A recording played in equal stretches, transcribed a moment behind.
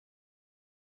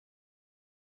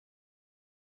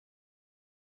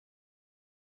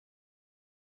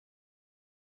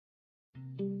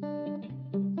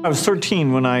I was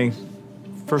 13 when I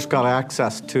first got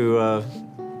access to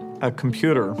a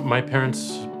computer. My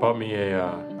parents bought me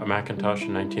a Macintosh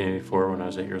in 1984 when I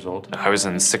was 8 years old. I was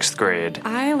in 6th grade.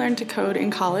 I learned to code in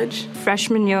college.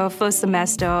 Freshman year, first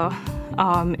semester,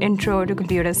 intro to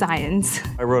computer science.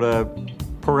 I wrote a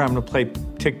program to play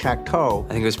tic-tac-toe.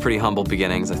 I think it was pretty humble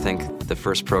beginnings. I think the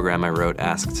first program I wrote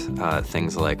asked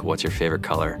things like, what's your favorite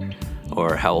color?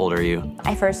 Or how old are you?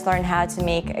 I first learned how to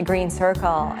make a green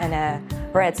circle and a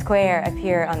red square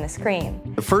appear on the screen.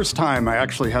 The first time I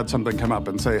actually had something come up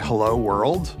and say, hello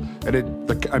world,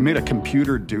 and I made a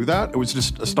computer do that. It was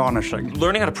just astonishing.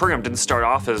 Learning how to program didn't start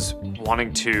off as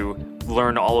wanting to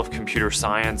learn all of computer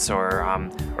science or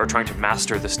trying to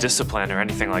master this discipline or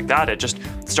anything like that. It just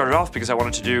started off because I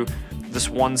wanted to do this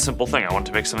one simple thing. I wanted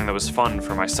to make something that was fun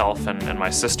for myself and my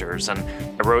sisters. And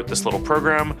I wrote this little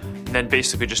program and then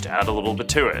basically just add a little bit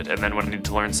to it. And then when I needed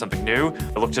to learn something new,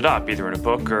 I looked it up either in a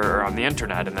book or on the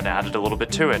internet and then added a little bit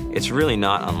to it. It's really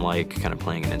not unlike kind of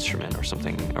playing an instrument or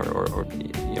something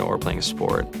or playing a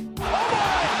sport.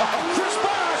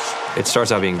 It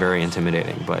starts out being very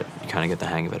intimidating, but you kind of get the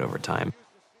hang of it over time.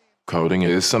 Coding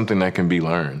is something that can be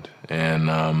learned,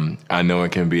 and I know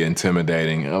it can be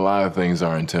intimidating. A lot of things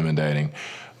are intimidating,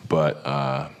 but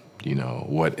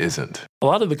what isn't? A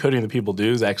lot of the coding that people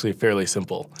do is actually fairly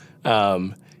simple.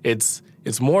 It's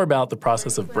more about the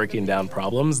process of breaking down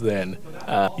problems than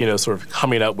sort of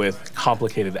coming up with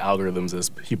complicated algorithms as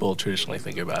people traditionally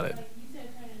think about it.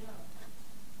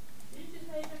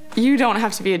 You don't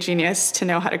have to be a genius to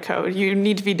know how to code. You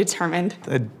need to be determined.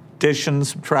 Addition,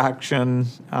 subtraction,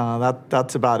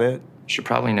 that's about it. You should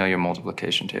probably know your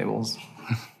multiplication tables.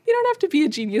 You don't have to be a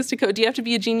genius to code. Do you have to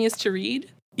be a genius to read?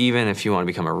 Even if you want to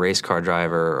become a race car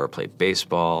driver or play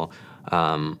baseball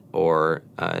or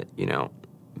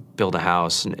build a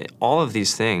house, all of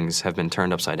these things have been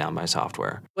turned upside down by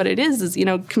software. What it is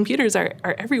computers are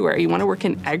everywhere. You want to work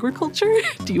in agriculture?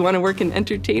 Do you want to work in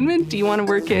entertainment? Do you want to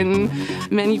work in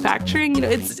manufacturing?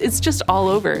 It's just all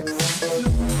over.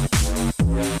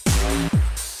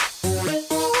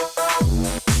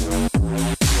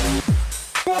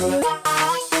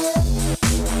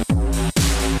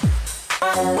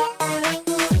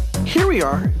 Here we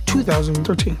are,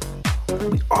 2013.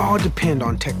 We all depend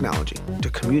on technology to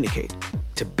communicate,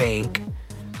 to bank,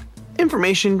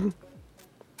 information,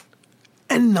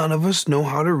 and none of us know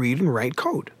how to read and write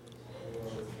code.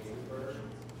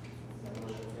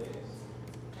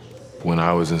 When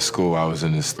I was in school, I was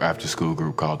in this after-school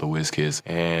group called the Whiz Kids.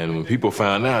 And when people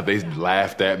found out, they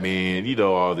laughed at me and,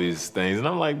 all these things. And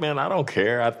I'm like, man, I don't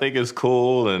care. I think it's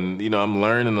cool. And, I'm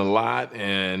learning a lot.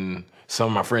 And some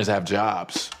of my friends have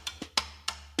jobs.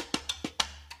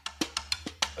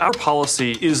 Our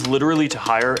policy is literally to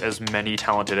hire as many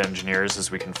talented engineers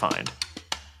as we can find.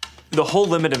 The whole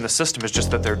limit in the system is just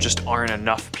that there just aren't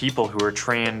enough people who are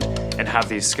trained and have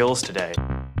these skills today.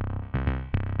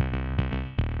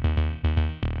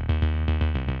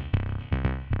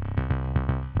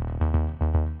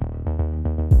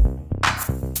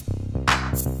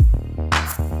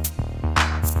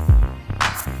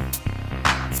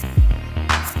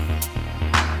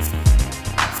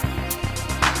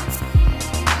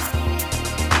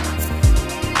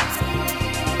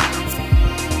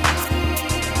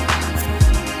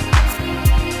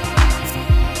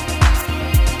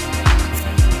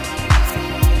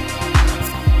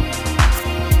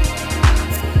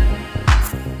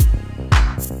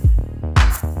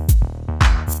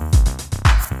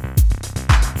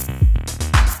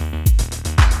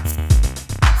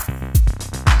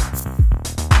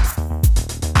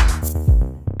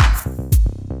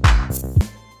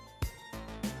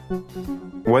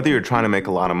 Whether you're trying to make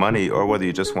a lot of money or whether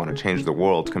you just want to change the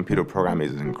world, computer programming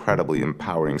is an incredibly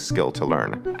empowering skill to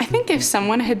learn. I think if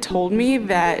someone had told me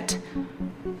that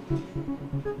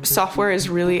software is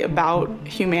really about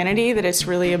humanity, that it's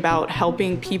really about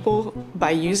helping people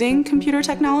by using computer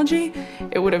technology,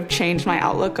 it would have changed my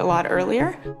outlook a lot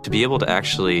earlier. To be able to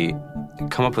actually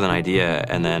come up with an idea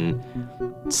and then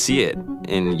see it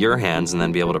in your hands and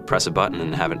then be able to press a button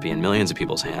and have it be in millions of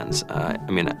people's hands.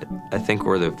 I think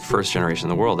we're the first generation in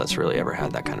the world that's really ever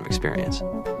had that kind of experience.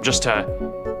 Just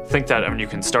to think that you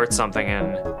can start something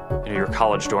in your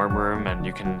college dorm room and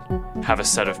you can have a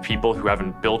set of people who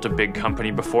haven't built a big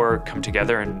company before come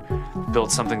together and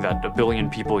build something that 1 billion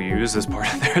people use as part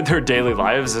of their daily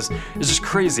lives is just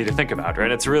crazy to think about,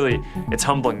 right? It's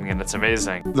humbling and it's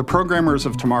amazing. The programmers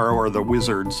of tomorrow are the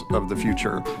wizards of the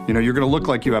future. You're going to look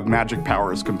like you have magic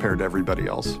powers compared to everybody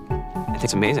else. I think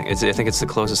it's amazing. I think it's the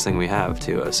closest thing we have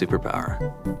to a superpower.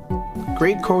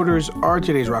 Great coders are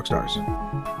today's rock stars.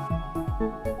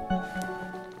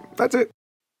 That's it.